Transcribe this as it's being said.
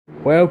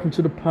Welcome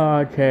to the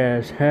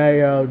podcast. How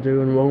y'all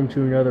doing? Welcome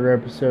to another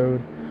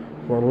episode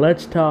for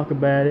Let's Talk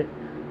About It.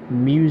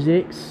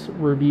 Music's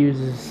Reviews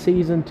is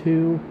season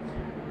 2.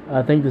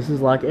 I think this is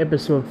like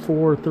episode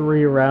 4 or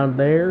 3 around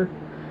there.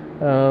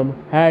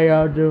 How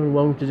y'all doing?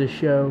 Welcome to the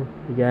show.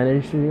 We got an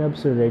interesting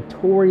episode today.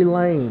 Tory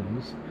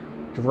Lanez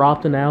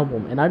dropped an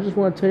album, and I just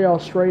want to tell y'all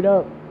straight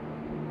up,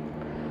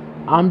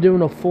 I'm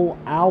doing a full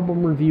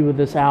album review of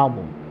this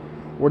album.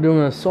 We're doing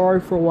a Sorry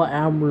for What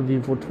album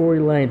review for Tory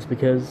Lanez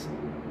because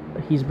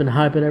he's been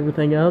hyping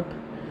everything up,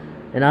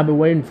 and I've been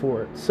waiting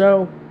for it.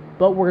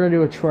 But we're going to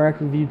do a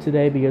track review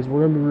today because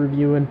we're going to be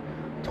reviewing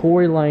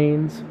Tory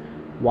Lanez,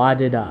 Why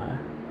Did I?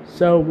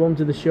 So, welcome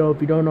to the show.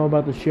 If you don't know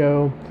about the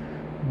show,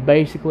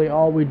 basically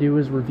all we do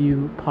is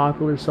review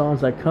popular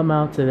songs that come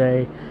out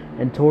today,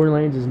 and Tory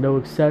Lanez is no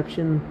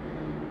exception.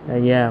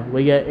 And yeah,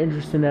 we got an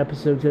interesting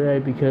episode today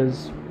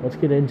because let's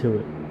get into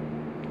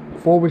it.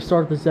 Before we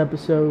start this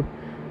episode,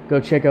 go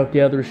check out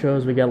the other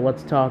shows. We got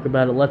Let's Talk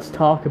About It. Let's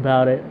Talk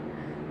About It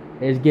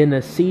is getting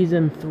a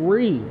season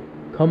 3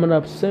 coming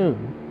up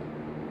soon.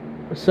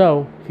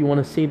 So, if you want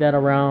to see that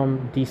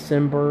around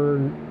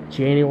December,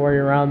 January,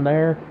 around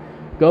there,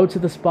 go to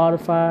the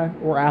Spotify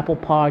or Apple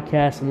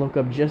Podcasts and look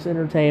up Just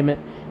Entertainment.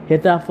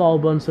 Hit that follow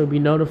button so you'll be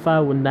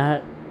notified when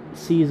that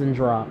season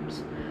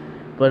drops.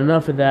 But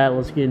enough of that,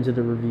 let's get into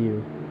the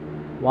review.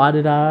 Why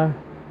did I?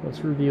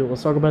 Let's review it.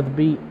 Let's talk about the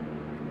beat.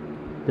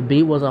 The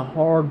beat was a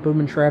hard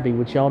booming trap beat,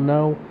 which y'all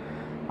know.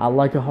 I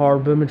like a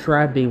hard booming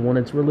trap beat when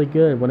it's really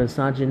good, when it's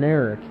not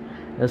generic.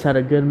 This had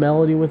a good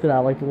melody with it. I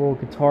like the little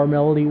guitar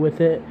melody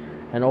with it.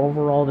 And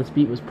overall, this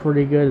beat was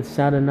pretty good. It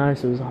sounded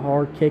nice. It was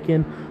hard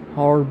kicking,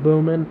 hard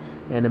booming,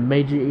 and it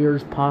made your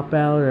ears pop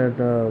out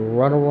and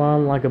run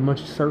around like a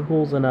bunch of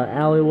circles in an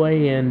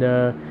alleyway. And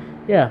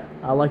yeah,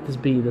 I like this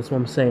beat. That's what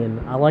I'm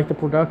saying. I like the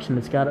production.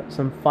 It's got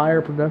some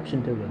fire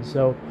production to it.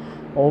 So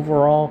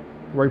overall,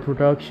 great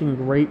production,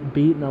 great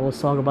beat. Now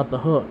let's talk about the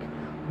hook.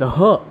 The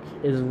hook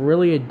is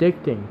really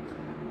addicting.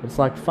 It's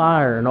like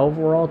fire, and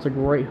overall it's a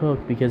great hook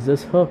because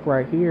this hook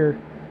right here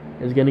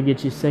is going to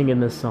get you singing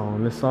this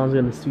song. This song's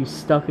going to be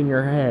stuck in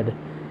your head,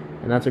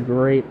 and that's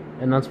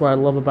what I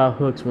love about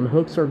hooks. When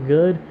hooks are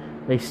good,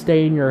 they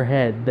stay in your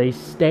head. They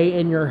stay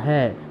in your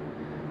head.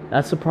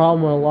 That's the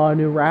problem with a lot of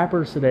new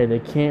rappers today. They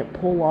can't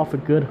pull off a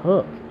good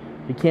hook.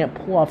 If you can't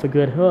pull off a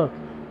good hook,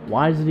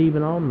 why is it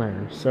even on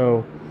there?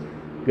 So,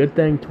 good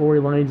thing Tory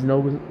Lanez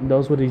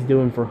knows what he's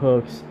doing for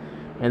hooks.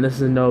 And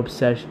this is no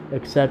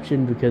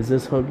exception because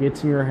this hook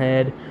gets in your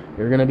head.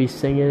 You're going to be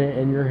singing it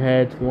in your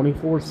head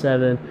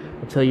 24/7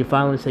 until you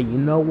finally say, you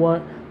know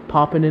what?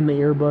 Popping in the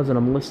earbuds and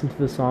I'm listening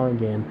to the song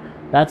again.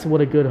 That's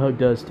what a good hook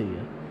does to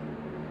you.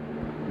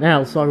 Now,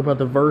 let's talk about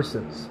the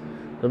verses.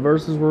 The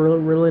verses were really,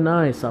 really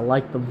nice. I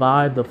like the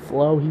vibe, the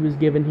flow he was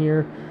giving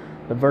here.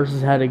 The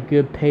verses had a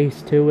good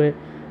pace to it.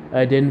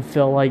 I didn't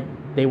feel like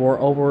they were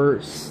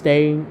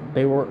overstaying.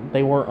 They weren't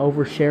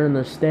oversharing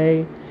their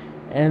stay.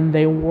 And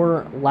they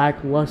weren't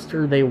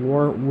lackluster. They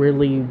weren't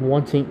really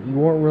wanting. You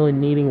weren't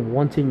really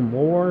wanting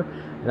more.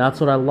 And that's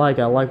what I like.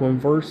 I like when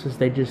verses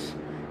they just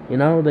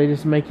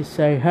make you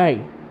say,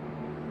 "Hey,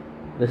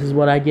 this is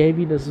what I gave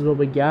you. This is what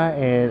we got,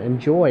 and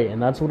enjoy it."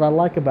 And that's what I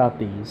like about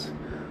these.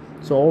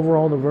 So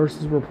overall, the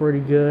verses were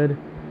pretty good,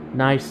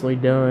 nicely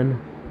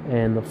done,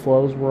 and the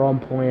flows were on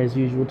point as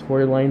usual.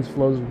 Tory Lanez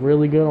flows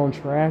really good on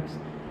tracks,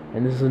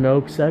 and this is no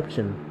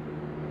exception.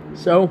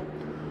 So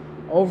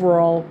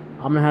overall,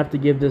 I'm going to have to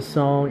give this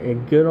song a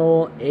good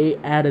old 8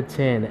 out of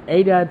 10.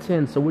 8 out of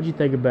 10. So what'd you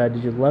think about it?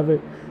 Did you love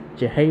it?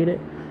 Did you hate it?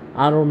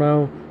 I don't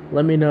know.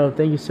 Let me know.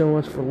 Thank you so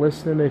much for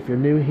listening. If you're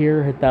new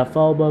here, hit that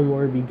follow button,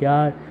 whatever you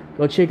got.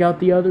 Go check out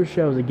the other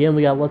shows. Again,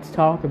 we got Let's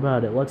Talk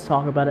About It. Let's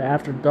Talk About It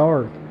After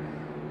Dark.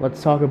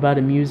 Let's Talk About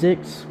It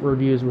Music's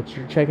Reviews, which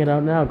you're checking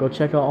out now. Go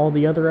check out all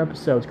the other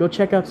episodes. Go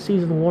check out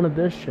season 1 of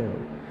this show.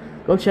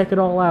 Go check it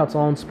all out. It's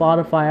on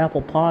Spotify,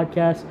 Apple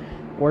Podcasts,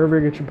 wherever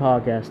you get your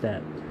podcast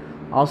at.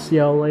 I'll see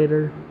y'all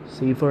later.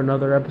 See you for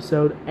another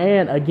episode.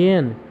 And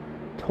again,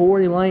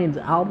 Tory Lanez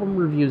album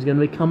review is going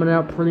to be coming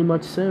out pretty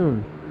much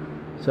soon.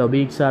 So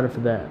be excited for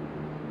that.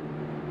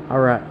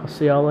 Alright, I'll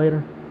see y'all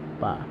later.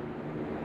 Bye.